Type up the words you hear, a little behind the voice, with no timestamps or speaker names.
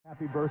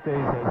Happy birthdays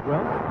as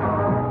well.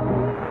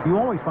 You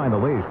always find the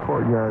latest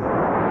courtyard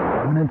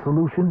permanent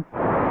solution.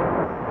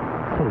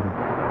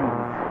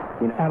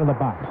 Out of the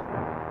box.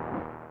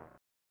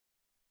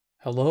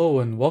 Hello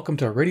and welcome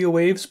to Radio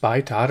Waves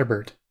by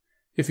Todderbert.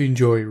 If you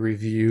enjoy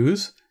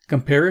reviews,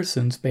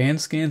 comparisons, band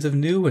scans of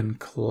new and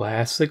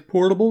classic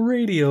portable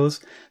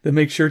radios, then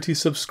make sure to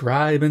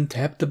subscribe and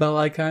tap the bell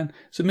icon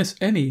to miss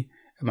any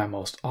of my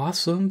most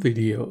awesome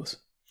videos.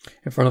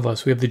 In front of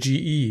us, we have the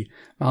GE,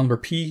 model number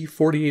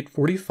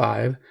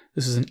P4845.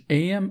 This is an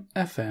AM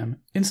FM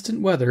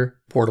instant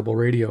weather portable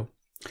radio.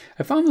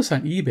 I found this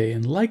on eBay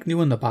and like new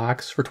in the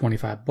box for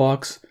 25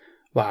 bucks.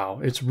 Wow,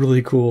 it's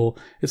really cool.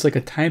 It's like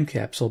a time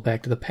capsule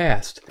back to the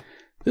past.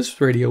 This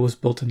radio was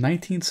built in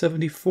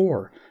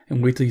 1974,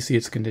 and wait till you see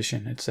its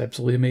condition. It's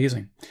absolutely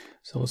amazing.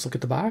 So let's look at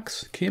the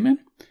box. Came in.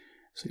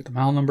 So get the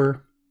model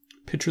number,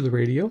 picture of the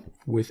radio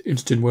with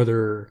instant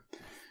weather.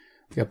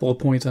 We got bullet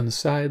points on the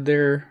side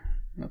there.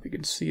 I don't know if you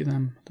can see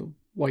them, the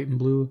white and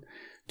blue.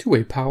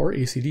 Two-way power,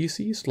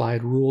 AC/DC,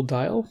 slide rule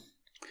dial.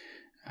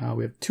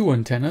 We have two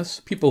antennas.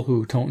 People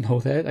who don't know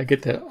that, I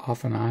get that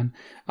off and on.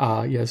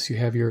 Yes, you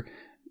have your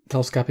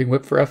telescoping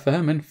whip for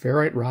FM and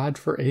ferrite rod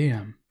for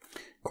AM.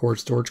 Cord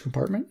storage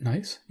compartment,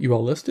 nice. You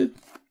all listed.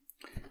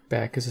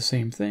 Back is the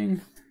same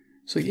thing.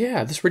 So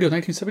yeah, this radio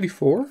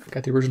 1974.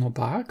 Got the original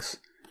box.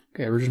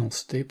 Got original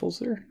staples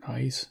there.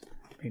 Nice.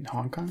 Made in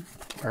Hong Kong.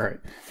 All right.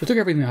 So I took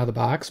everything out of the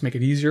box, make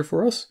it easier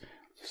for us.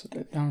 Set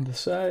that down to the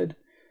side.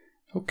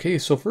 Okay,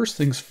 so first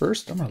things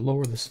first, I'm going to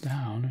lower this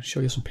down and show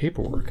you some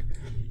paperwork.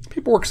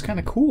 Paperwork's kind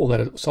of cool that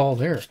it's all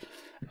there.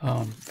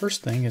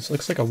 First thing, it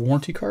looks like a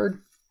warranty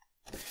card.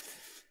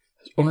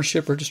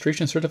 Ownership,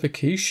 registration,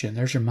 certification.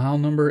 There's your model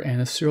number and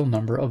a serial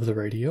number of the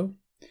radio.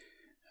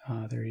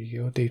 There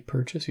you go, date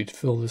purchase. You'd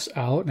fill this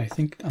out, and I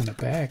think on the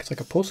back, it's like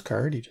a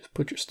postcard. You just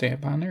put your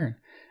stamp on there, and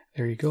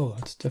there you go.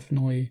 That's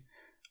definitely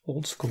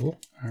old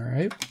school. All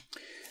right.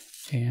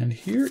 And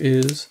here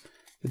is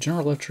the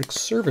General Electric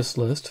service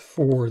list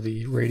for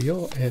the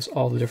radio. It has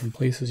all the different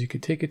places you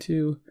could take it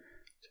to.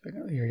 So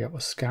here you got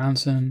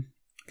Wisconsin,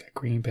 got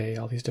Green Bay,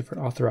 all these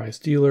different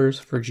authorized dealers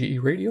for GE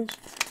radios.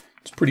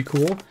 It's pretty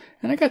cool.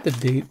 And I got the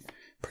date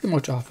pretty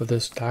much off of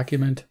this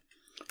document.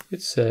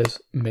 It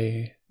says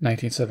May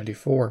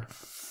 1974.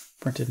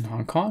 Printed in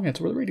Hong Kong. That's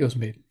where the radio is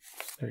made.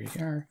 There you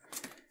are.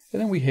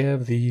 And then we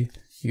have the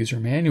user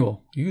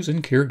manual. Use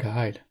and care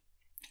guide.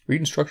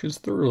 Read instructions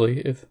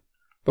thoroughly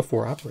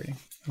before operating.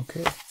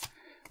 Okay.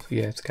 So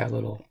yeah, it's got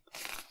little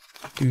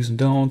do's and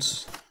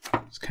don'ts.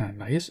 It's kind of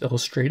nice.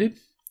 Illustrated.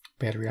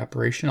 Battery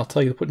operation. I'll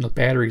tell you, putting the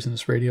batteries in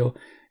this radio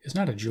is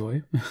not a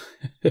joy.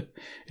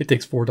 It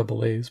takes 4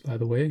 AA's, by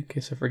the way, in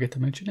case I forget to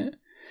mention it.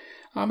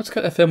 It's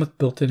got FM with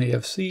built-in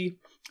AFC.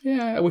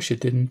 Yeah, I wish it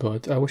didn't,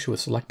 but I wish it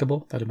was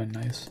selectable. That'd have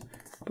been nice.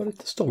 But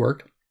it still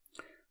worked.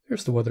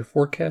 There's the weather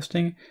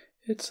forecasting.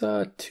 It's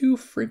 2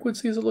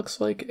 frequencies, it looks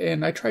like,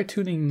 and I tried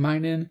tuning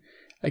mine in.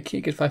 I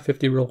can't get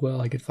 550 real well.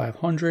 I get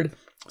 500,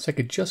 so I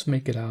could just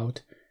make it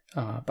out.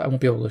 But I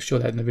won't be able to show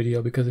that in the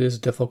video because it is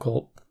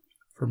difficult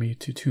for me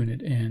to tune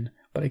it in.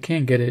 But I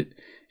can get it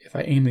if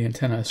I aim the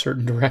antenna a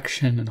certain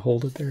direction and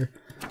hold it there.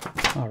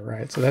 All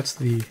right, so that's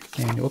the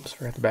manual. Oops,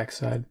 forgot the back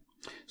side.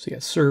 So you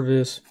got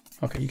service.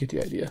 Okay, you get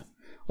the idea.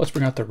 Let's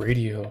bring out the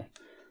radio.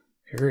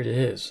 Here it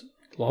is.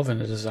 Loving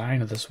the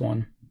design of this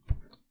one.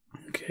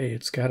 Okay,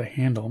 it's got a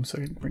handle. So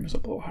I can bring this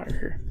up a little higher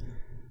here.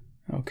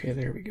 Okay,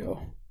 there we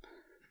go.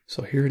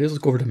 So here it is.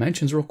 Let's go over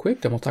dimensions real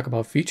quick. Then we'll talk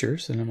about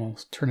features, and then we'll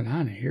turn it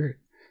on and hear it.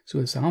 See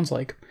what it sounds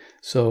like.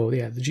 So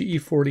yeah, the GE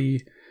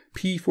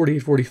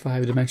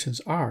P4845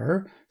 dimensions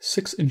are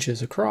 6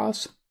 inches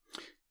across,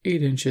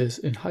 8 inches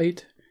in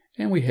height,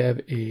 and we have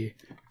a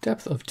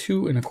depth of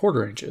 2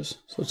 1/4 inches.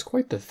 So it's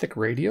quite the thick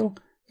radio.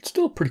 It's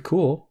still pretty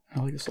cool. I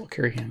like this little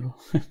carry handle.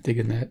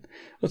 Digging that.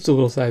 Let's do a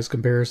little size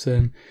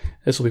comparison.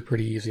 This will be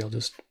pretty easy. I'll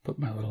just put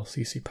my little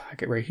CC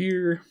pocket right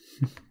here.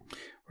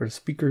 Where the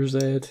speaker's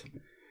at.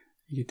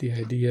 You get the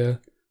idea.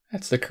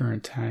 That's the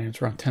current time.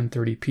 It's around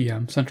 10:30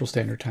 p.m. Central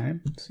Standard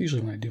Time. It's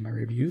usually when I do my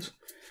reviews.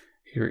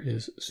 Here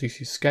is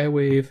CC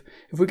Skywave.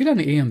 If we get on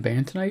the AM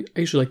band tonight,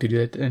 I usually like to do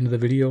that at the end of the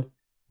video.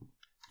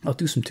 I'll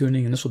do some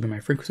tuning, and this will be my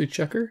frequency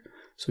checker,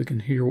 so we can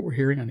hear what we're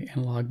hearing on the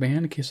analog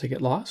band in case I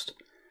get lost.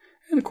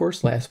 And of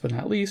course, last but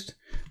not least,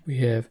 we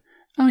have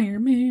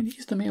Iron Man.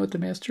 He's the man with the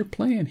master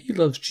plan. He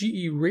loves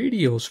GE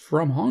radios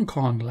from Hong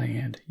Kong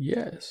land.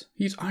 Yes,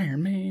 he's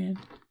Iron Man.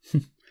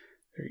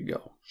 There you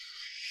go.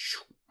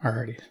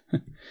 Alrighty.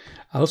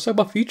 Let's talk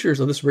about features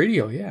of this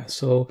radio. Yeah,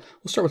 so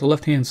we'll start with the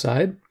left-hand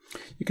side.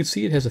 You can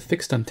see it has a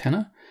fixed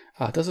antenna.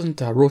 It doesn't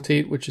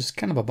rotate, which is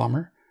kind of a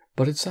bummer,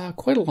 but it's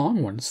quite a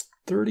long one. It's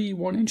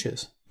 31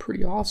 inches.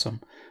 Pretty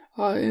awesome.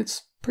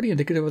 It's pretty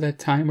indicative of that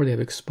time where they have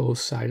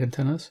exposed side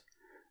antennas.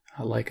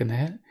 Liking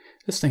that.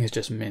 This thing is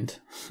just mint.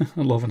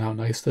 I'm loving how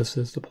nice this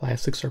is. The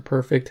plastics are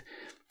perfect.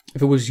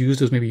 If it was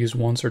maybe used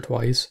once or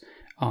twice.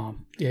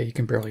 Yeah, you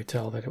can barely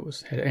tell that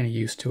it had any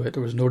use to it.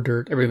 There was no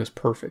dirt. Everything was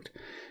perfect.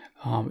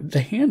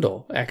 The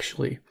handle,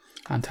 actually,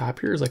 on top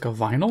here is like a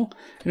vinyl,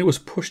 and it was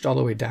pushed all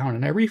the way down,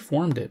 and I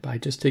reformed it by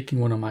just taking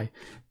one of my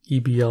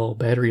EBL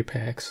battery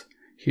packs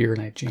here,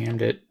 and I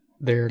jammed it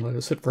there and let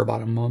it sit for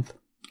about a month,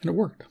 and it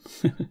worked.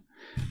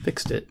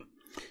 Fixed it.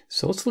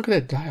 So let's look at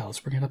that dial. Let's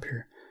bring it up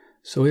here.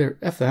 So here,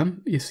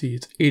 FM, you see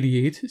it's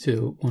 88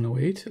 to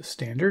 108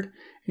 standard. And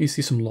you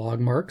see some log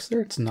marks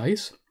there. It's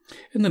nice.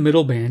 In the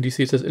middle band, you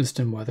see it says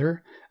instant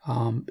weather.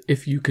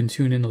 If you can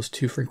tune in those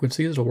two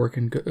frequencies, it'll work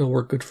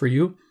good for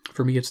you.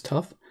 For me, it's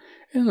tough.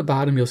 And in the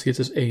bottom, you'll see it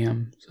says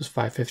AM. It says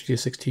 550 to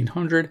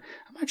 1600.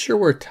 I'm not sure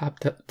where it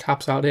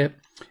tops out at.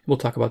 We'll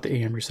talk about the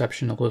AM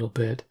reception a little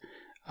bit.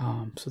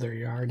 So there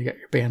you are. You got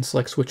your band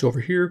select switch over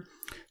here.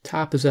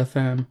 Top is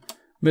FM.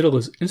 Middle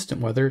is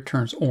instant weather.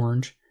 Turns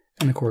orange.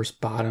 And of course,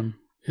 bottom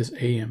is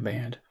AM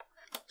band.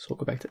 So we'll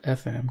go back to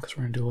FM because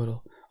we're going to do a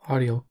little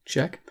audio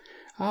check.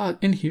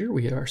 In here,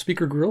 we have our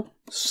speaker grill,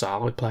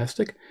 solid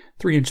plastic,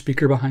 3-inch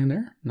speaker behind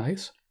there,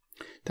 nice.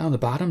 Down the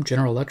bottom,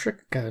 General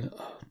Electric, got a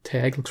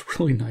tag, looks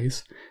really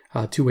nice.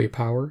 2-way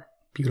power,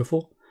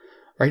 beautiful.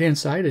 Right hand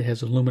side, it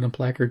has aluminum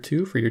placard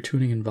too for your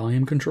tuning and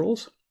volume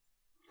controls.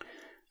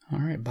 All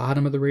right,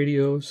 bottom of the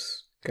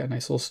radios, got a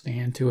nice little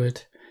stand to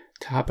it.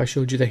 Top, I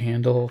showed you the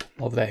handle,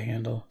 love that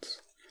handle.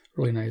 It's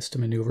really nice to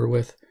maneuver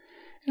with.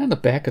 And on the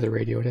back of the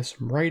radio, it has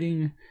some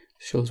writing,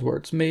 shows where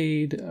it's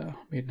made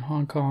in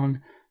Hong Kong.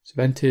 It's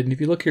vented. And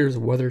if you look here, there's a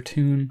weather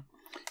tune.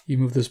 You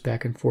move this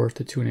back and forth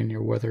to tune in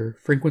your weather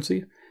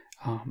frequency.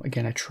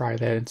 Again, I try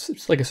that.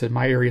 It's like I said,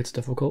 my area, it's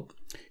difficult.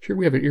 Here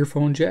we have an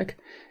earphone jack.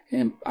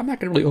 And I'm not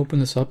going to really open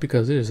this up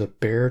because it is a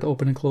bear to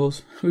open and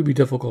close. It would be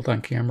difficult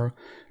on camera.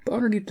 But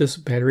underneath this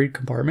battery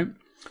compartment,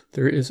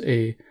 there is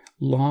a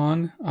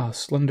long,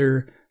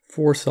 slender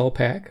 4-cell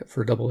pack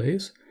for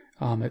AA's.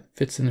 It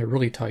fits in there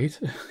really tight.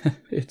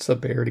 It's a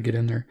bear to get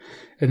in there.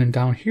 And then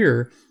down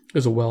here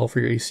is a well for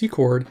your AC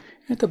cord.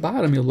 And at the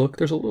bottom, you look,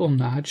 there's a little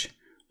notch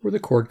where the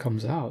cord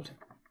comes out.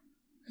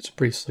 It's a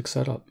pretty slick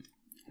setup.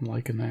 I'm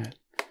liking that.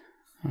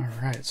 All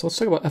right, so let's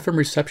talk about FM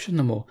reception,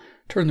 then we'll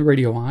turn the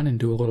radio on and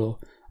do a little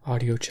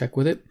audio check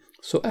with it.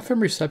 So FM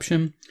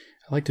reception,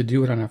 I like to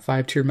do it on a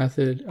 5-tier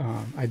method.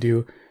 I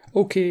do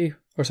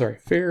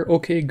fair,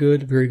 okay,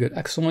 good, very good,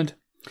 excellent.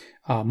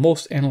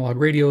 Most analog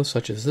radios,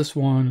 such as this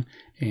one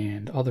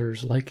and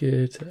others like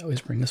it, I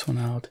always bring this one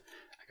out.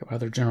 I got my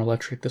other General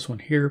Electric, this one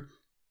here.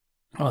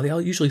 They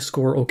all usually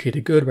score okay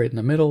to good right in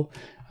the middle.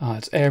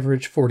 It's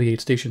average,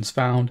 48 stations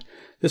found.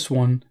 This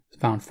one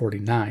found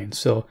 49.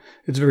 So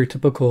it's very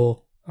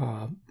typical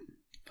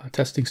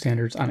testing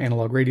standards on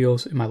analog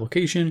radios in my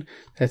location.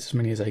 That's as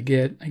many as I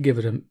get. I give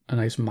it a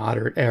nice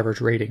moderate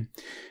average rating.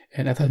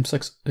 And FM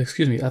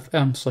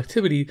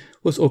selectivity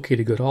was okay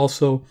to good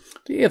also.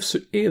 The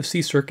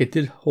AFC circuit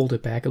did hold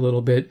it back a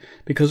little bit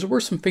because there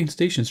were some faint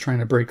stations trying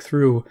to break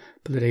through,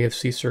 but the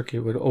AFC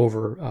circuit would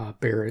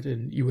bear it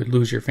and you would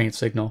lose your faint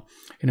signal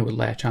and it would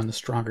latch on the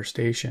stronger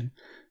station.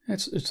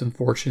 It's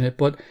unfortunate,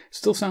 but it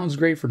still sounds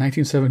great for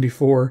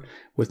 1974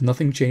 with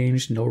nothing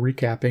changed, no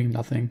recapping,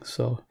 nothing.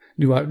 So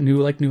new out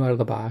of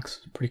the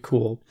box. Pretty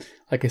cool.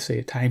 Like I say,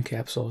 a time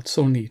capsule. It's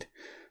so neat.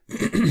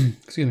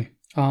 Excuse me.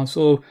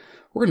 So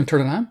we're going to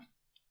turn it on.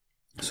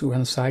 So on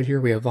the side here,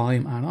 we have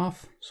volume on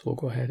off. So we'll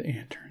go ahead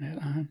and turn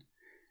that on.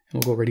 And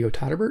we'll go radio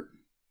Todderbert.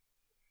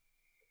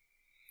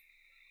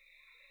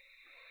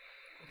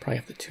 We'll probably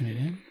have to tune it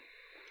in.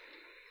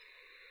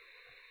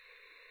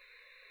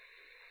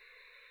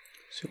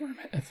 So where I'm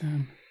at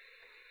FM.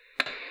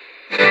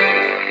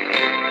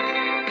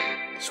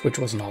 Switch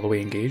wasn't all the way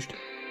engaged.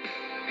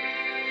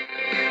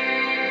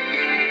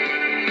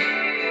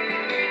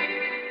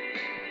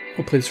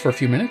 We'll play this for a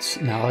few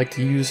minutes. Now I like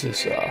to use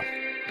this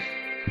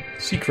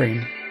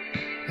C-Crane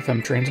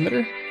FM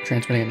transmitter,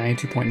 transmitting at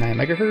 92.9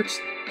 megahertz,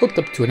 hooked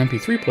up to an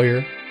MP3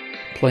 player,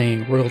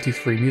 playing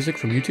royalty-free music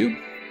from YouTube.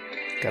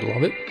 Gotta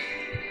love it.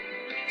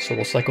 So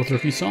we'll cycle through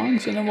a few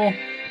songs, and then we'll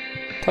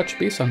touch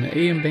base on the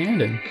AM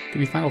band and give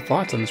you final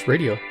thoughts on this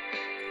radio.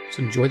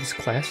 So enjoy this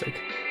classic.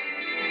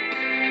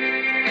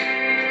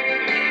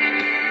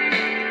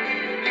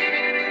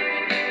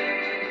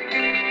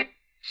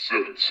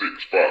 7,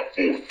 6, 5, 4,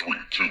 3,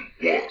 2, 1.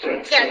 You'll never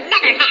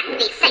have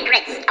the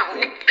sacred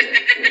stone.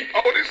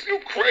 Oh, this you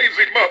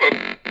crazy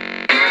mother.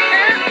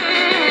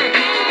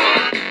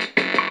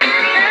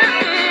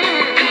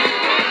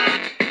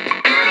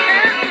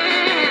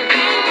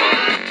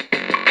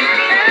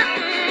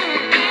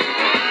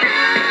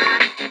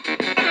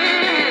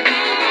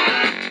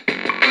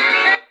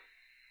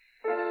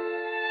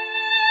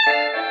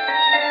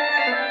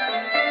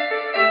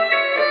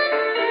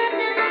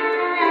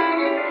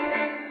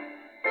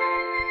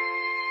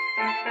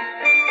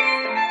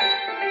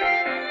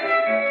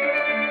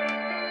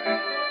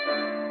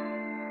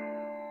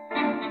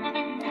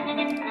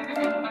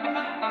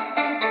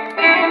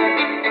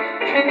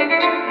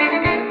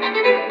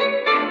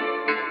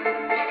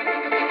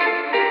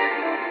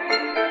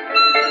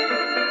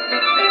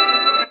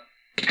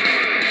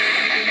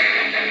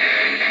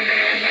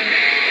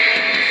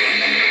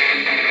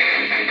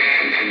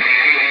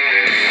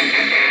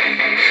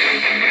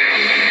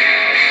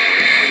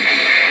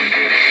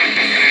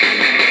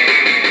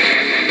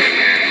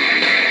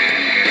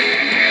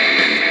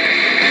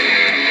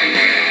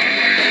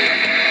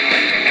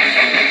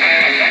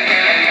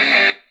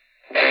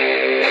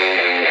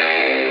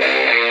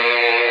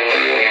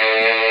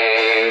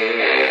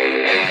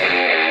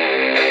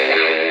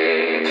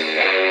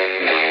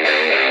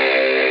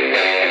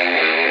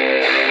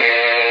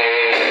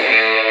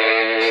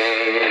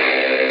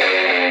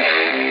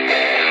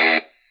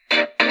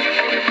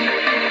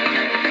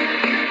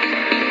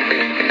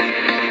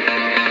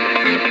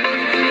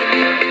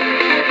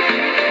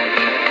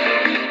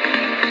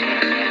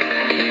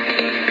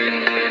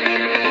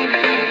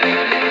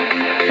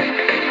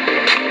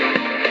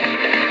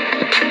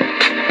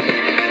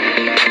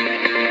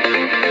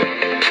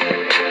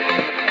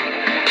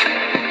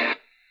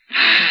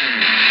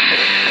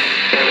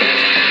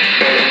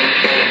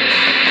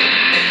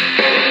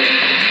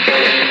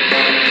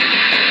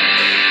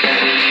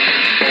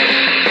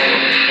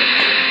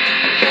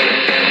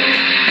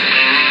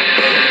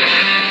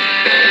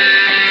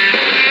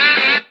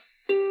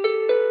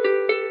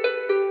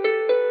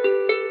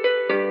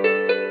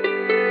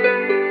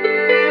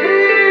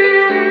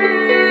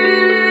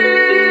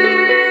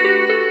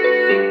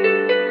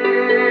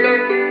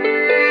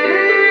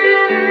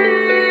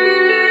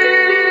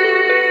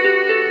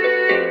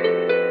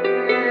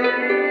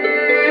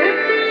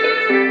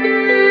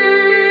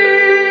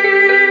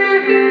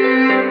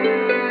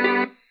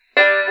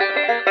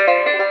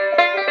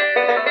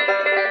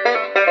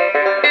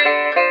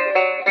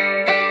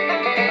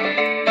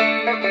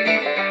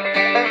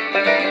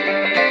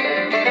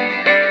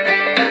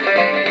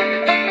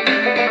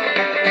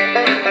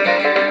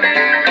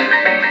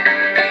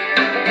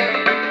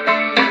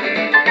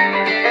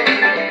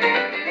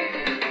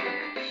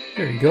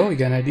 go. You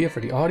got an idea for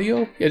the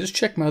audio? Yeah, just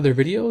check my other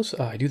videos.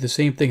 I do the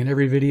same thing in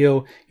every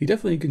video. You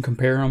definitely can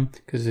compare them,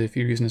 because if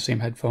you're using the same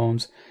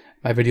headphones,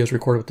 my videos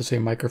recorded with the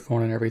same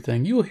microphone and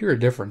everything, you will hear a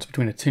difference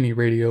between a tinny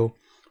radio,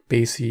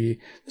 bassy.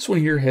 This one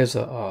here has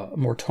a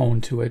more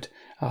tone to it.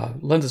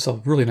 Lends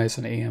itself really nice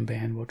in AM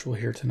band, which we'll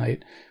hear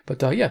tonight.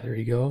 But yeah, there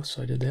you go.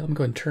 So I did that. Let me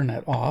go ahead and turn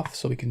that off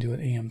so we can do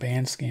an AM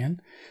band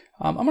scan.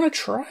 I'm going to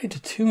try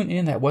to tune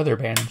in that weather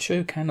band and show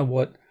you kind of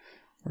what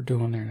we're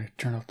doing there. And I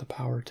turn off the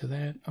power to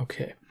that.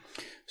 Okay.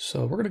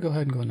 So we're going to go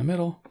ahead and go in the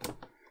middle.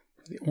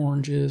 The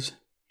oranges.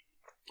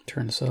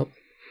 Turn this up.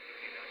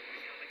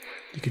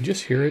 You can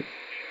just hear it.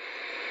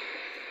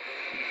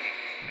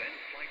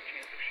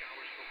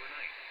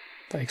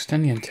 If I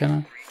extend the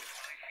antenna,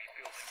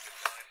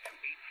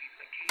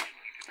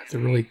 I have to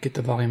really get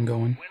the volume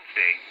going.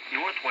 Wednesday,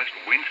 northwest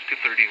winds to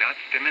 30 knots,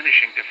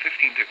 diminishing to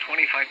 15 to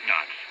 25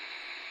 knots.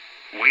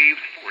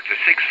 Waves 4 to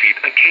 6 feet,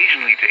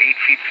 occasionally to 8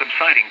 feet,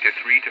 subsiding to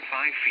 3 to 5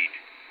 feet.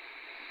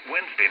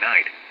 Wednesday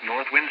night,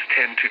 north winds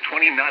 10 to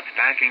 20 knots,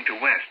 backing to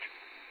west.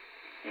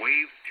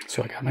 Waves.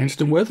 So I got my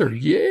instant weather.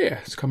 Yeah,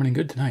 it's coming in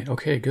good tonight.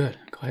 Okay, good.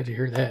 Glad to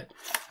hear that.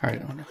 All right,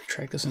 I'm going to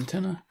retract this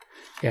antenna.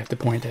 You have to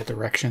point that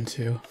direction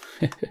too.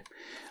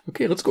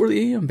 Okay, let's go to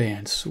the AM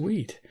band.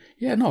 Sweet.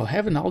 Yeah, no,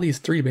 having all these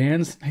 3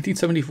 bands,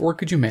 1974,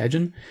 could you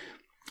imagine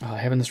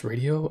having this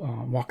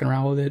radio, walking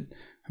around with it?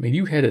 I mean,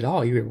 you had it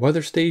all. You had a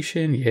weather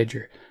station, you had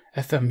your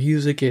FM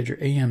music, you had your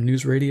AM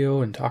news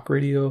radio and talk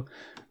radio.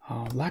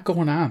 A lot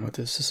going on with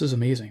this. This is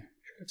amazing.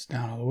 It's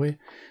down all the way.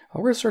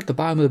 We're going to start at the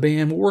bottom of the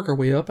band. We'll work our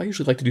way up. I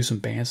usually like to do some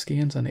band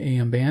scans on the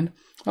AM band.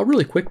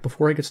 Really quick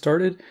before I get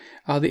started,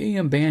 the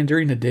AM band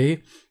during the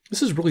day,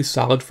 this is really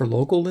solid for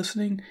local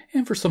listening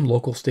and for some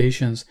local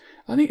stations.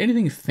 I think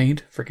anything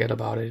faint, forget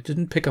about it. It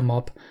didn't pick them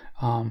up.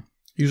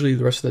 Usually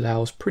the rest of the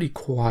dial is pretty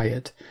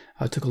quiet.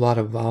 Took a lot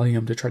of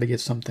volume to try to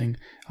get something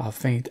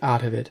faint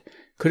out of it.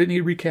 Could it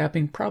need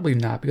recapping? Probably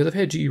not, because I've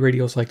had GE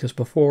radios like this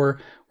before,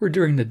 where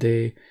during the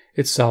day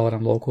it's solid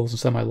on locals and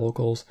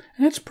semi-locals,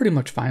 and it's pretty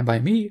much fine by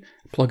me.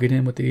 Plug it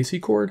in with the AC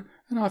cord,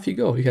 and off you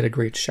go. You got a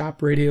great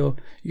shop radio.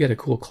 You got a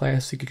cool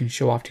classic you can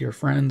show off to your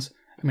friends.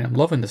 I mean, I'm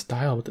loving this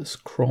dial with this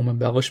chrome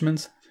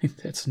embellishments. I think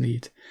that's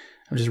neat.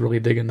 I'm just really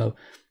digging the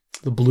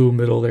blue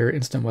middle there,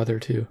 instant weather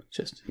too.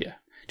 Just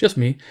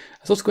me.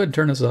 So let's go ahead and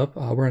turn this up.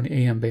 We're on the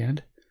AM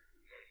band.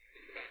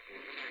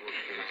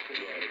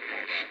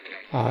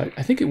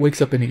 I think it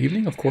wakes up in the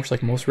evening, of course,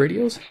 like most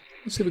radios.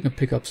 Let's see if we can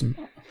pick up some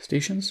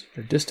stations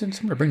or distance.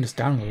 I'm going to bring this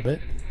down a little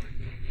bit.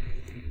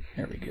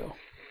 There we go.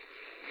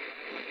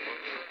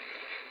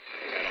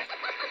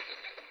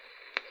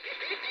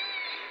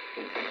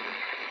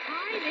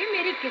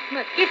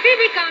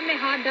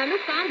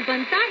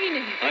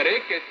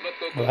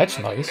 Well, that's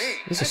nice.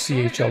 This is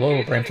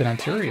CHLO, Brampton,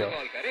 Ontario.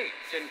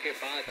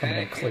 Coming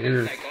in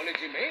clear.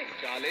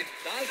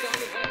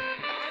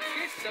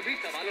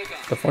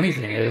 The funny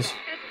thing is,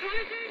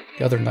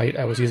 the other night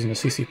I was using a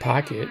CC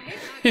Pocket,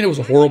 and it was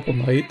a horrible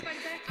night.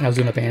 I was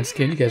doing a band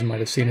scan. You guys might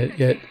have seen it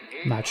yet.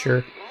 I'm not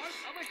sure.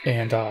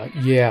 And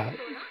yeah,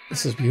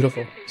 this is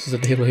beautiful. This is a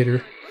day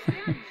later.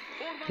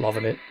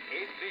 Loving it.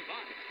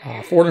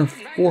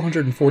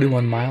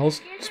 441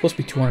 miles. It's supposed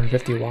to be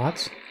 250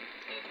 watts.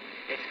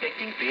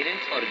 Expecting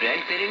parents or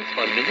grandparents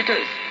or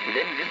visitors?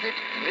 Then visit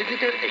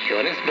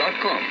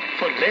visitorassurance.com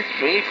for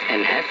best rates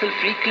and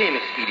hassle-free claim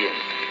experience.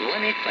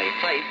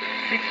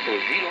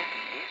 1-855-640.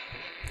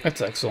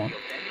 That's excellent.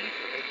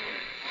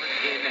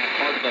 In that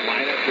part of the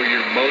lineup where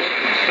you're most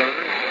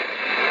concerned,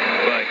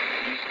 but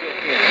you still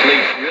can't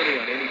sleep really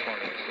on any part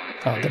of this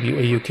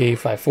lineup. WAUK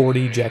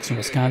 540, Jackson,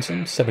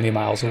 Wisconsin, 70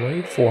 miles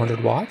away,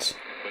 400 watts.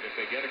 But if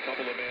they get a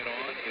couple of men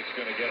on, it's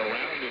going to get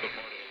around to the part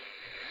of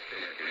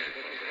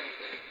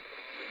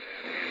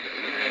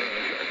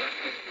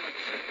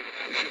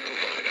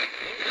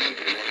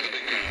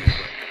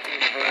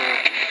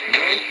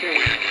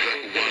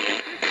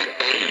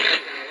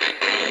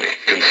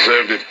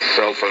Conservative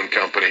cell phone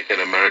company in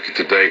America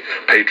today,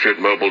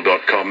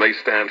 PatriotMobile.com. They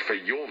stand for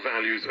your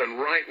values, and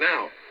right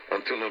now,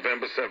 until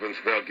November 7th,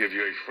 they'll give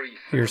you a free...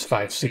 Here's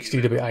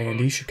 560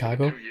 WIND,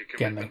 Chicago.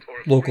 Again, the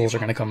locals are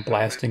going to come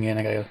blasting in.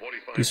 I got to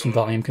do some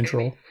volume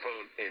control.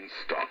 Phone in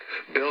stock.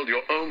 Build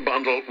your own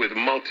bundle with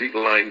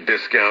multi-line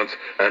discounts,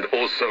 and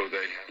also they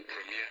have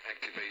premier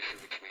activation,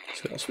 which means...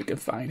 See what else we can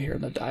find here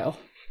in the dial.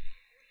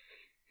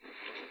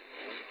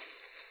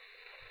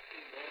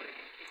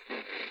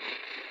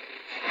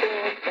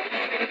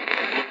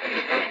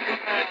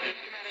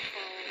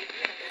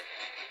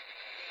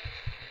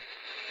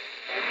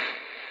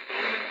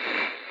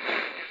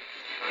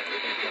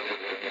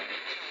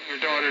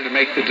 To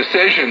make the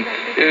decision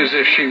is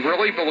if she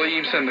really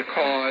believes in the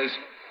cause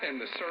and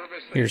the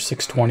service. Here's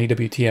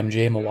 620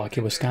 WTMJ,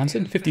 Milwaukee,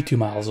 Wisconsin, 52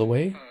 miles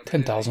away,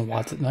 10,000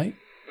 watts at night.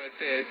 But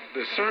the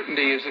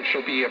certainty is that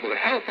she'll be able to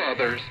help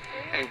others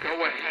and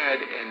go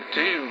ahead and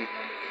do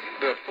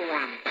the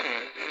form.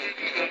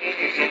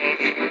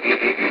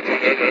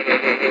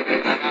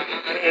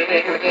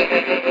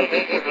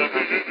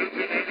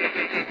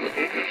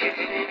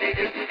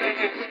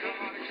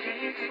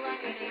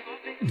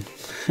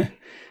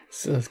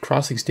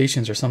 crossing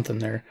stations or something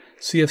there.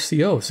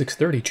 CFCO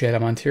 630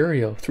 Chatham,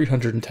 Ontario,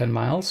 310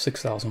 miles,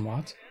 6,000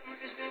 watts.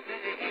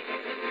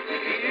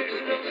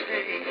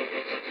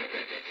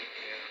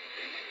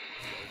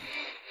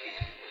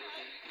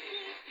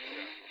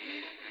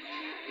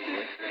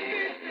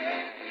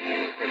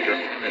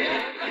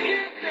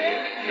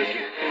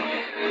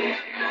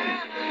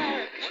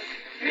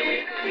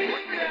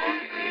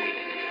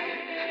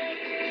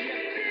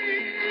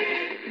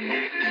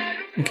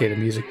 Okay, the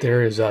music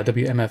there is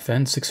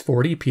WMFN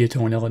 640,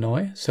 Peatone,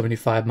 Illinois,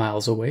 75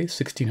 miles away,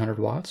 1,600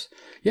 watts.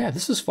 Yeah,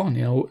 this is fun.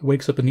 You know, it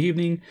wakes up in the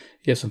evening,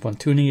 you have some fun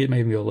tuning it,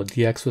 maybe be able to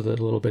DX with it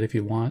a little bit if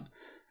you want.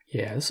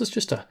 Yeah, this is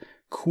just a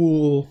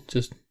cool,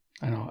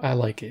 I don't know, I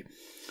like it.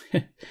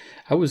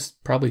 I was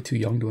probably too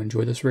young to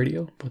enjoy this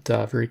radio, but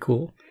very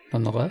cool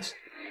nonetheless.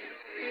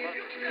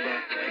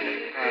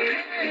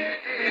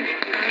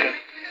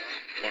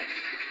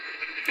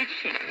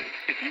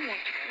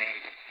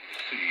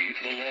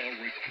 The law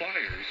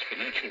requires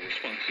financial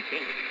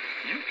responsibility.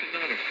 You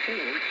cannot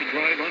afford to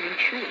drive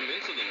uninsured.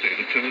 The state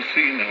of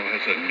Tennessee now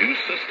has a new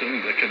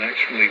system that can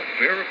actually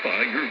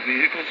verify your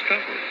vehicle's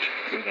coverage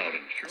without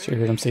insurance. So you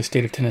heard them say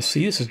state of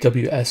Tennessee. This is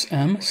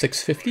WSM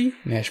 650,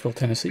 Nashville,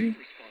 Tennessee,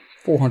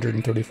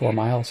 434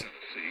 miles.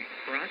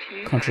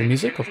 Country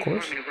music, of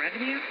course.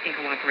 Revenue in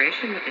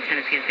cooperation with the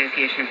Tennessee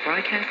Association of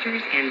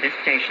Broadcasters and this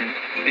station.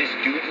 This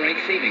do-it-right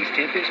savings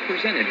tip is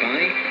presented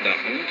by the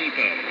Home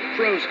Depot.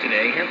 Pros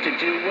today have to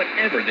do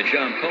whatever the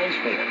job calls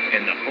for,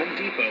 and the Home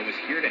Depot is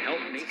here to help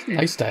make...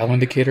 Nice dial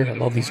indicator. I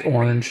love these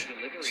orange,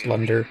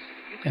 slender,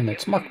 and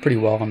it's marked pretty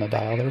well on the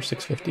dial there,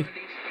 650.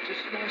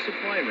 Just small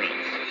supply runs.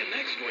 The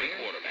next great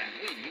quarterback.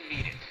 You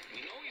need it.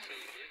 We know he's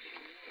been...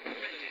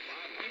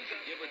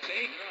 Give or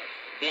take.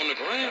 On the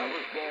ground.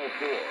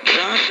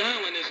 Josh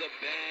Allen is a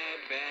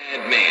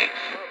bad man.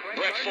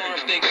 Brett Favre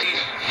thinks he's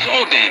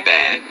so damn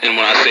bad, and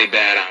when I say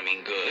bad, I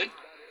mean good,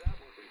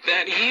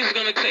 that he's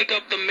going to take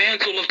up the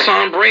mantle of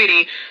Tom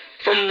Brady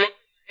from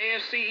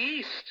AFC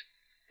East.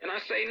 And I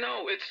say,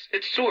 no,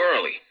 it's too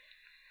early.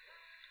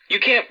 You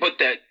can't put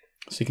that.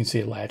 So you can see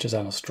it latches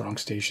on those strong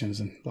stations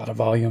and a lot of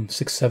volume.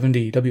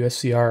 670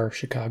 WSCR,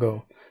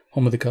 Chicago,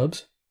 home of the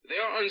Cubs.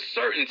 There are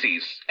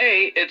uncertainties.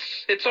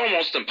 It's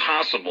almost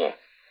impossible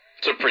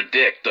to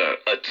predict a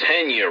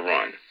 10-year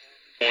run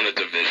on a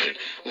division,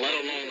 let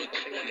alone a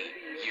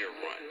 20-year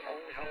run.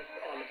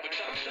 But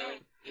Josh Allen,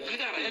 he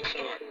got a head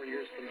start.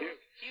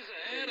 He's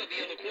ahead of the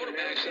other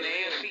quarterbacks in the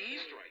AFC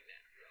East right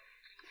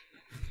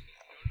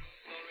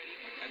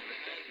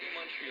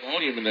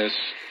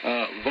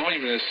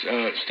Voluminous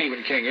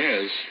Stephen King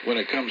is when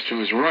it comes to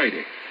his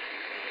writing.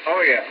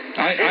 Oh, yeah.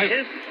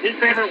 His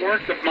favorite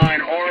works of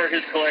mine are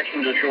his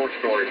collections of short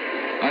stories.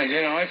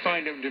 I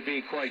find him to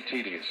be quite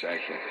tedious,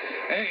 actually.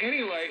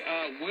 Anyway,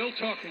 we'll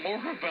talk more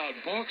about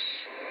books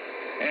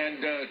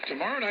and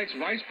tomorrow night's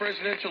vice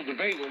presidential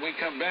debate when we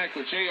come back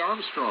with Jay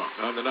Armstrong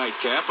on the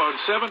nightcap on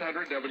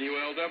 700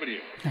 WLW.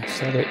 I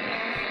said it.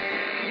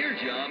 Your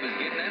job is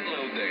getting that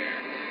load there.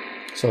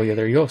 So yeah,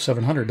 there you go,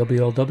 700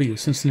 WLW,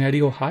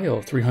 Cincinnati,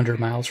 Ohio, 300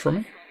 miles from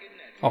me.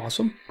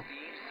 Awesome.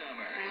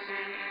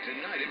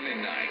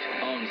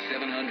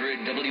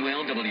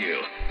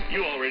 WLW.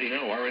 You already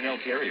know R&L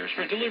Carriers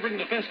for delivering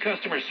the best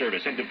customer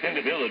service and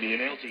dependability in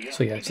LTL.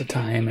 So yeah, it's the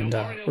time, and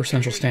we're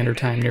Central Standard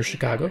Time near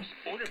Chicago,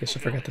 in case I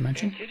forgot to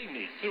mention.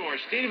 Through our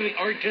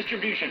state-of-the-art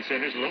distribution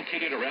centers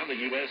located around the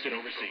U.S. and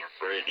overseas.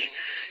 Bridge.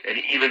 And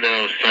even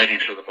though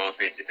sightings for the bomb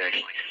didn't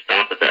actually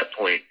stop at that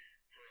point,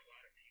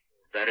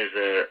 that is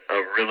a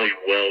really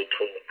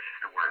well-told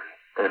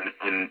story.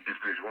 And if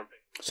there's one thing...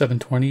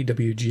 720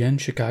 WGN,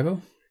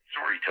 Chicago.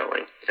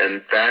 Storytelling.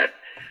 And that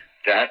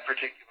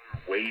particular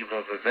wave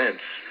of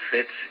events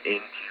fits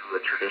into a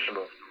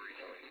traditional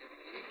storytelling.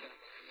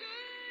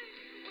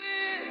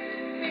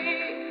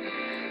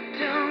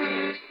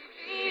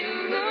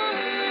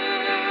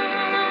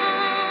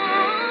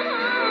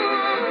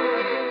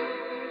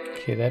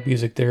 Okay, that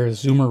music there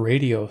is Zoomer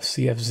Radio,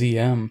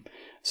 CFZM,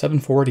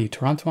 740,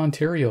 Toronto,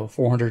 Ontario,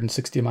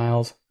 460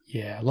 miles.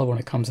 Yeah, I love when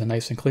it comes in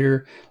nice and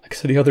clear. Like I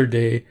said the other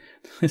day,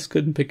 this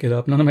couldn't pick it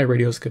up. None of my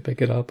radios could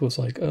pick it up. It was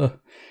like,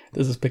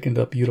 this is picking it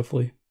up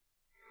beautifully.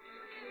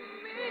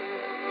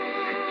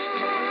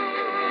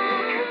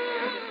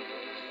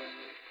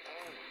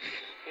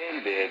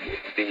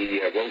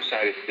 The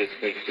roadside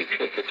assistance, the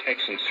trip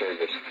protection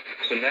service.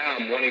 So now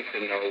I'm wanting to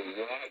know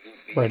what would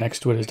be... Right next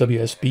to it is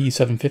WSB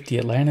 750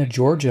 Atlanta,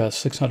 Georgia,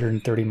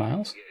 630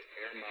 miles. Air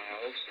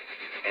miles,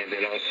 and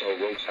then also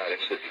roadside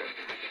assistance.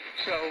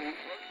 So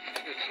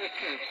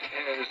assistance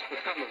has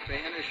become a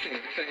vanishing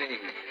thing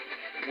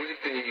with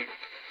the...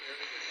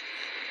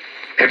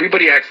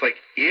 Everybody acts like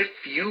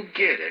if you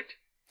get it.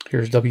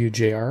 Here's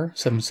WJR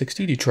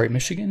 760 Detroit,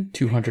 Michigan,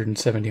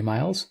 270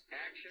 miles.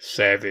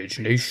 Savage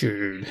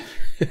Nation.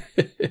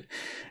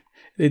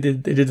 They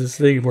did this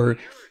thing where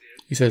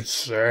he said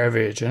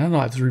savage. And I don't know,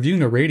 I was reviewing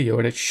the radio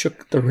and it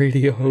shook the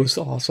radio. It was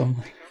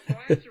awesome.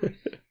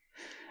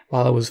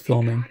 While I was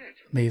filming.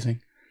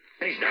 Amazing.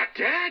 And he's not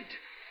dead.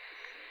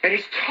 And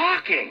he's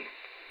talking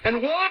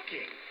and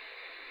walking.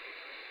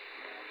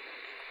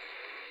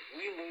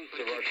 we lose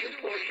the Russian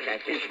portion.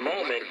 At this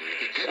moment,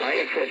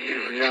 ISS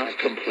is not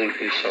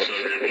completely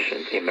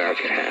self-sufficient, the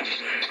American half.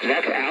 And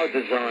that's our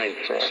design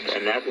fault,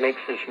 and that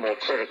makes us more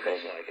critical of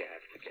why they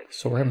have to get.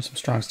 So we're having some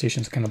strong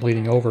stations kind of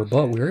bleeding over,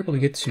 but we were able to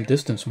get some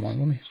distance from one.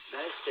 Let me.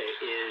 That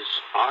is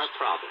our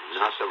problem,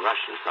 not the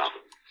Russian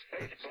problem.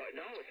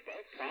 No, it's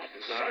both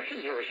problems. The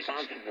Russians are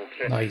responsible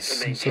for Nice.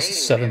 So this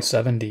is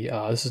 770.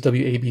 This is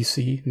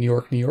WABC, New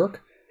York, New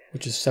York,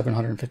 which is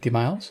 750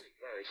 miles.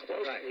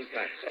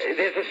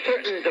 There's a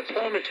certain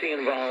diplomacy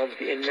involved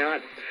in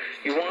not,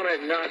 you want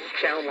to not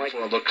sound like...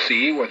 Well, look,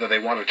 see whether they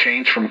want to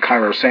change from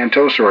Cairo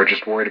Santos or are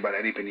just worried about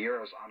Eddie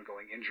Piñeiro's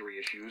ongoing injury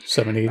issues.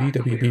 780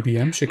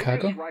 WBBM,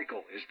 Chicago.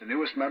 Reichel is the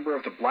newest member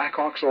of the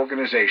Blackhawks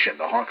organization.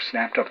 The Hawks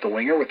snapped up the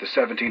winger with the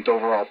 17th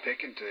overall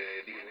pick into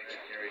the...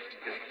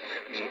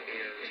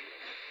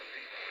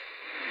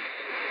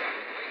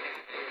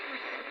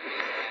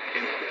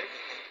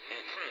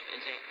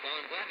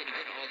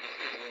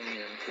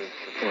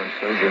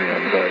 Surgery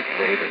on Darth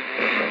Vader.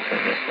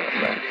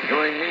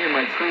 Join me in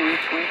my crew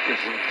each week as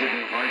we give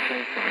you hard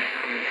things on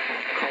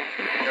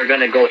culture. They're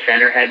going to go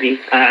center heavy.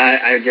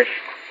 I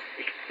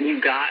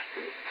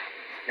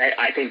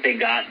think they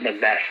got the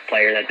best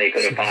player that they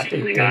could have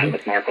possibly gotten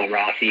with Marco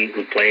Rossi,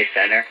 who plays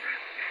center.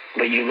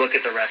 But you look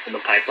at the rest of the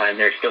pipeline,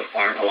 there still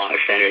aren't a lot of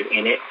centers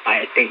in it.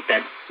 I think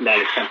that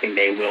is something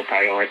they will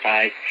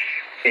prioritize.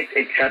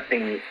 It's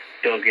something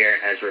Bill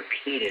Garrett has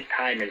repeated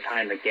time and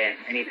time again.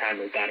 Anytime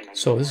we've got him.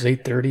 So this is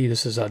 830.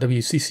 This is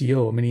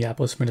WCCO,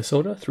 Minneapolis,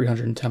 Minnesota,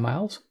 310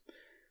 miles.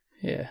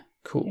 Yeah,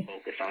 cool.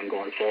 Focus on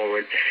going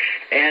forward.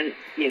 And,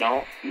 you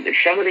know,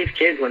 some of these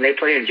kids, when they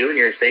play in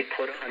juniors, they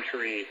put on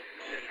country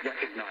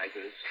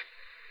recognizes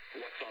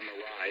what's on the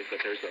rise, that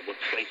there's a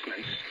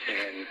replacement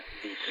in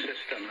the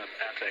system of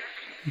ethics.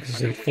 This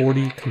is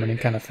 840, coming in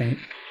kind of faint.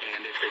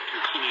 And if it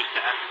continues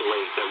to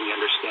escalate, that we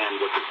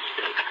understand what the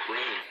state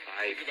brings.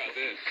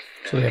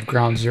 So they have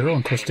ground zero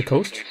and coast to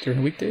coast during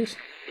the weekdays.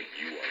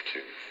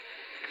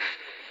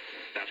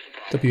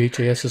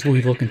 WHAS is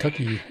Louisville,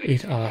 Kentucky,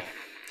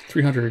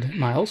 300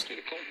 miles.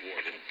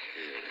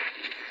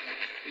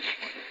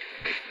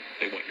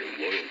 They want your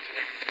loyalty.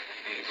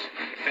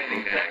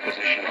 Defending that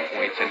acquisition of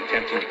points and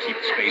attempting to keep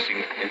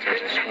spacing in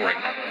terms of scoring.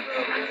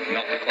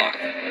 Melt the clock.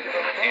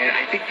 And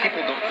I think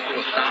people don't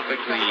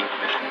philosophically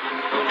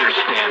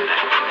understand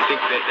that. I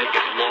think that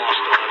gets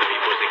lost on other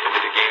people as they come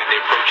into the game and they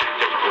approach it in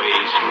different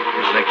ways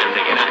and that kind of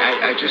thing. And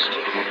I just,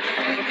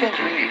 football's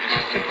really a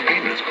simple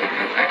game. It's called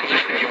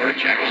acquisition of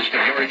yardage,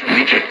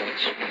 reach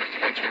points.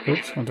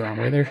 Oops, went the wrong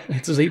way there.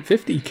 This is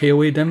 850,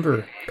 KOA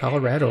Denver,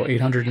 Colorado,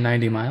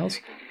 890 miles.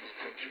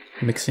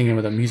 Mixing in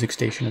with a music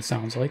station, it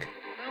sounds like.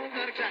 No,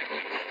 not exactly.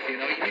 You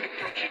know, you need to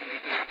approach it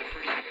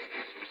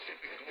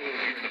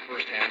with the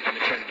first half and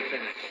they try to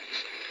defend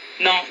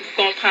it. Non, vous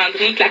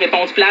comprendrez que la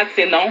réponse plate,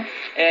 c'est non.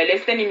 Le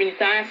système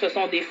immunitaire, ce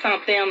sont des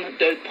centaines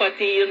de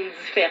protéines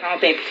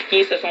différentes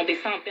impliquées. Ce sont des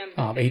centaines...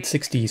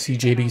 860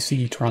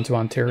 CJBC, Toronto,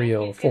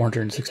 Ontario,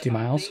 460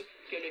 miles.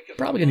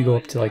 Probably going to go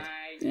up to like,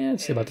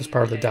 let's see about this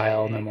part of the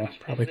dial, and then we'll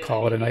probably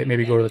call it a night.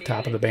 Maybe go to the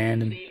top of the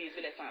band and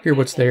hear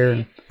what's there.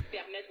 And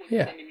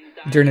yeah,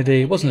 during the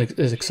day, it wasn't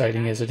as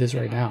exciting as it is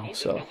right now,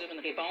 so...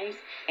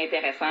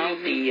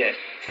 intéressante et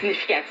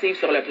significative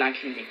sur le plan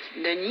clinique.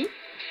 Denis?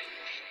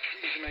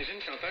 J'imagine,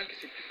 Chantal, que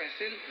c'est plus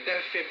facile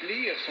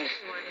d'affaiblir son...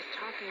 Everyone is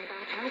talking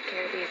about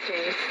healthcare these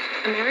days.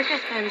 America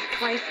spends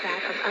twice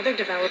that of other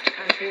developed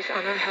countries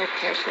on our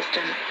healthcare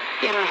system.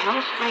 Yet our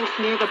health ranks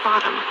near the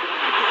bottom.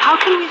 How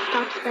can we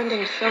stop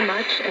spending so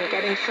much and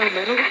getting so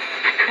little?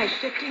 By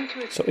shifting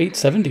to... So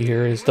 870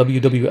 here is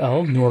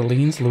WWL, New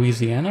Orleans,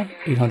 Louisiana,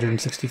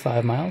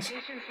 865 miles.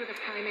 Patients with a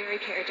primary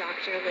care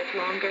doctor live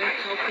longer,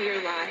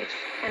 healthier lives,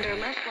 and are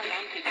less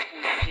likely...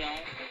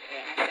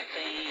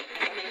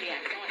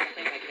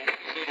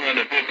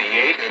 Under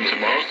 58, and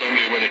tomorrow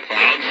Sunday with the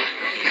clouds.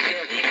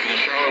 In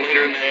Charlotte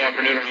later in the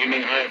afternoon or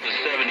evening, high up to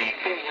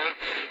 74.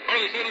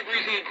 Partly sunny,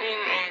 breezy, and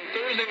cooler on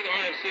Thursday with a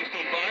high of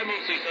 65.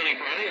 Mostly sunny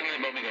Friday,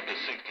 high bumping up to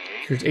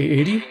 68. Here's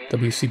 880,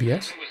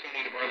 WCBS.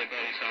 Sunny to partly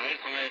cloudy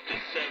skies, high up to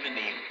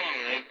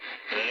 75.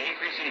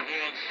 Increasing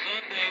clouds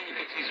Sunday. We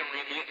could see some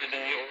rain late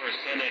today or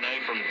Sunday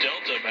night from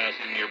Delta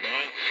passing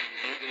nearby.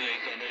 Thursday,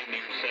 Sunday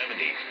near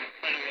 70.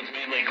 Friday it's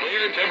mainly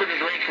clear.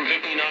 Temperatures range from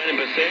 59 in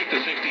Passaic to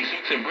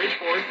 66 in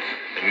Bridgeport.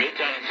 And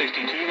Midtown at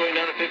 62 going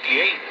down to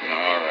 58.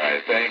 All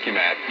right. Thank you,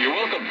 Matt. You're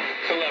welcome.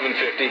 It's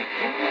 11:50.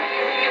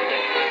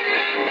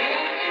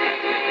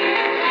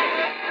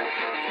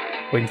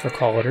 Waiting for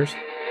call letters.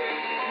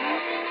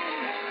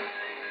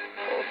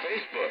 Well,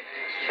 Facebook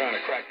is trying to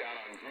crack down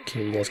on groups.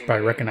 Okay, you guys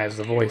probably recognize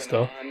the voice,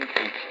 though.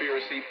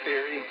 Conspiracy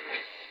theory.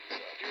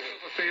 Do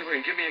yourself a favor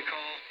and give me a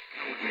call.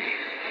 Come with me.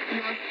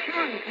 You're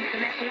sure you can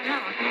connect to the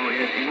house? Oh,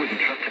 yes, you wouldn't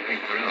trust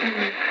anywhere else.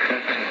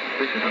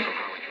 This is Uncle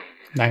Howard.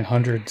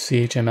 900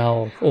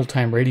 CHML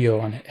old-time radio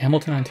on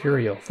Hamilton,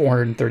 Ontario,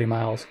 430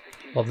 miles.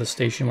 Love this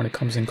station when it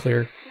comes in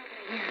clear.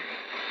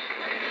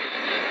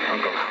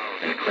 Uncle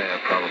Howard and Claire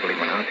probably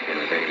went out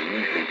together. They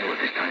usually do at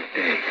this time of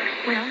day.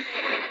 Well?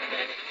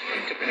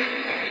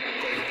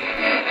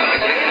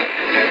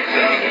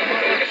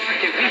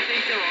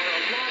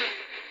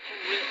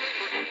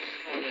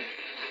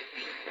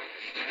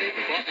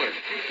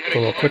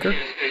 quicker.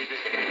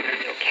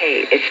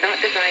 Okay, it's not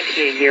designed to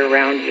be a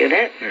year-round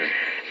unit,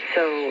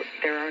 so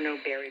there are no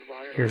buried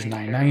water. Here's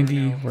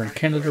 990. We're in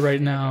Canada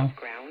right now.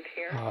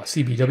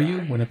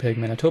 CBW, Winnipeg,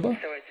 Manitoba.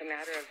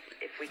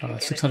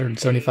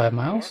 675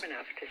 miles.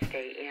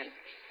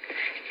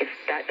 If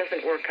that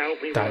doesn't work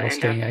out, we will Dial end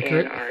staying up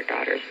accurate. in our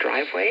daughter's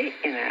driveway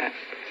in a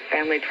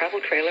family travel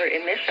trailer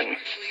in Mission.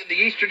 The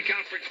Eastern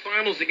Conference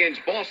Finals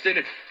against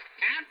Boston.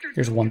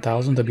 Here's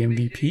 1000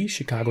 WMVP,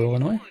 Chicago,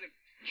 Illinois.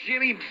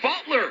 Jimmy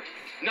Butler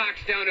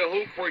knocks down a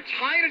hoop. We're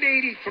tied at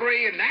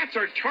 83, and that's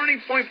our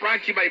turning point,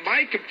 brought to you by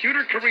My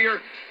Computer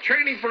Career,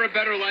 training for a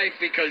better life,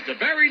 because the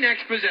very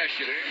next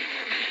possession.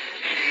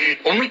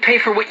 Only pay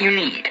for what you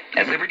need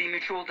at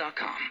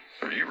libertymutual.com.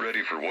 Are you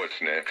ready for what's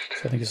next?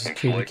 So I think this is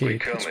It's likely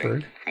KDK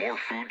Pittsburgh. More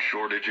food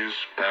shortages,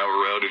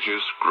 power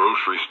outages,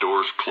 grocery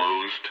stores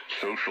closed,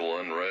 social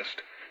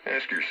unrest.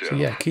 Ask yourself. So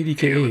yeah,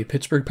 KDKA,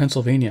 Pittsburgh,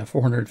 Pennsylvania,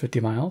 450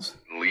 miles.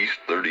 At least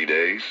 30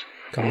 days.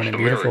 Coming Most in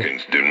beautiful.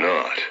 Americans do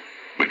not,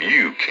 but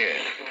you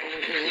can.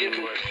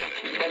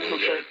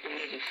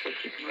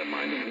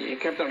 You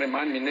kept on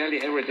reminding me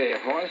nearly every day,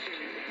 Horst.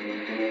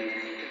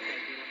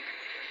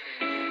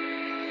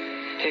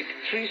 Take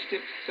 3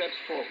 steps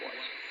forward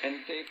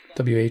and take.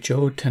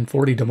 WHO,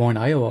 1040, Des Moines,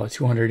 Iowa,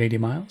 280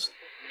 miles.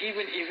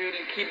 Even if you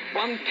didn't keep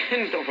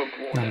 1/10 of a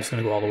quarter. Now I'm just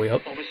going to go all the way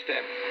up. Of a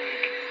step.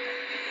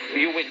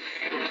 You win.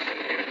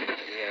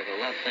 Yeah,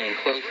 the left lane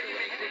closer.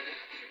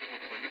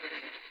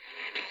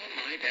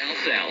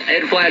 Sal.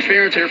 Ed Flash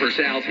Ferentz here for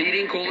Sal's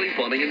Heating, Cooling,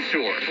 Plumbing, and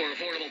Storage. For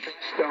affordable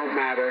prices. Don't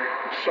matter.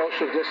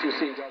 Social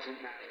distancing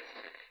doesn't matter.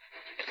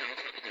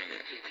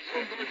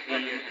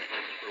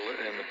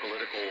 And the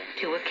political...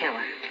 To a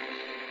killer.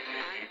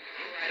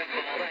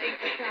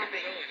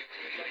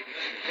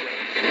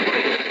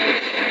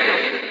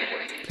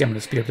 Okay, I'm going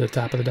to speed up to the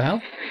top of the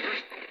dial.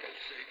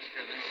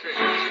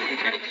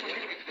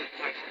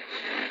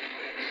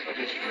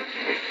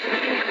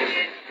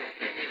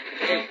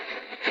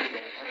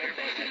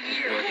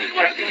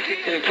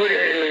 And put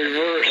it in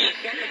reverse.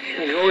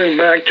 Going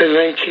back to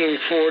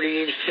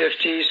 1940s,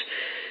 50s,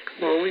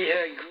 where we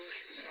had.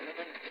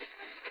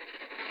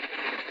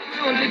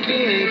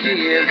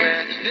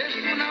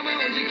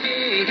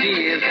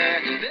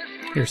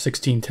 Here's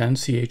 1610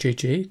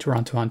 CHHA,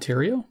 Toronto,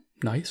 Ontario.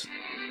 Nice.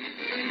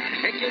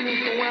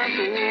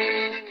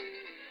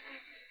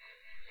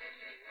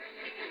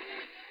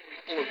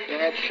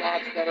 Bad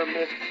shots that are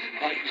missed.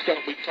 Stuff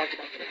we talked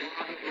about.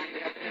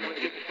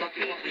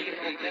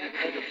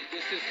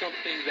 This is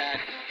something that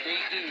they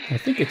do. I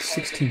think it's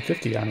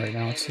 1650 on right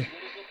now. Let's see.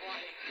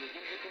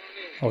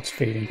 Oh, it's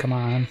fading. Come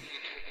on.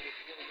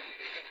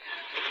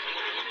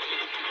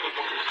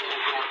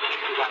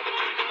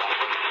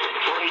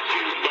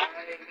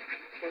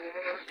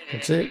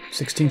 That's it.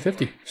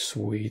 1650.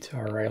 Sweet.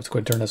 All right, let's go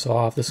ahead and turn this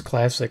off. This is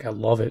classic. I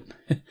love it.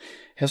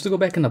 Has to go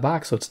back in the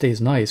box so it stays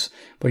nice.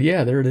 But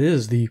yeah, there it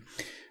is. The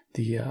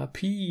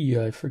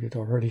I forget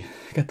already.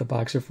 I got the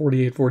box here,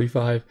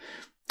 4845.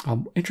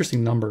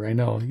 Interesting number, I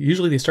know.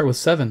 Usually they start with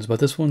 7s,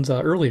 but this one's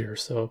earlier,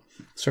 so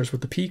it starts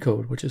with the P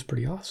code, which is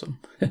pretty awesome.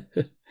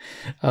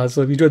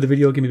 So if you enjoyed the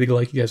video, give me a big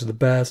like. You guys are the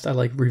best. I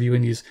like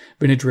reviewing these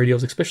vintage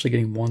radios, especially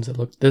getting ones that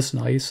look this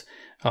nice.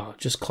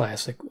 Just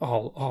classic,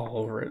 all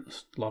over it.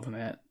 Just loving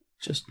that.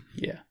 Just,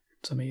 yeah,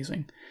 it's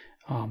amazing.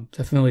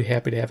 Definitely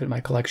happy to have it in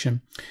my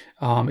collection.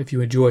 If you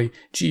enjoy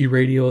GE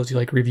radios, you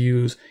like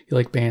reviews, you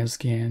like band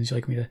scans, you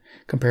like me to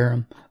compare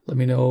them, let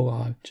me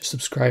know. Just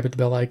subscribe at the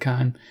bell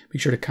icon.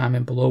 Make sure to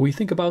comment below what you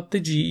think about the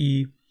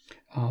GE,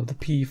 the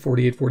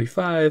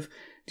P4845.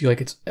 Do you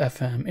like its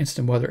FM,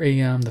 instant weather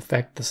AM, the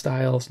fact the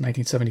styles,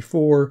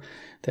 1974,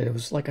 that it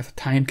was like a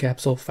time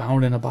capsule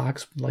found in a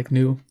box like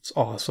new. It's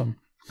awesome.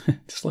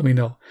 Just let me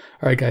know.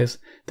 All right, guys,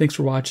 thanks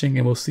for watching,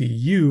 and we'll see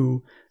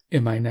you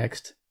in my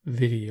next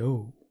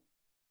video.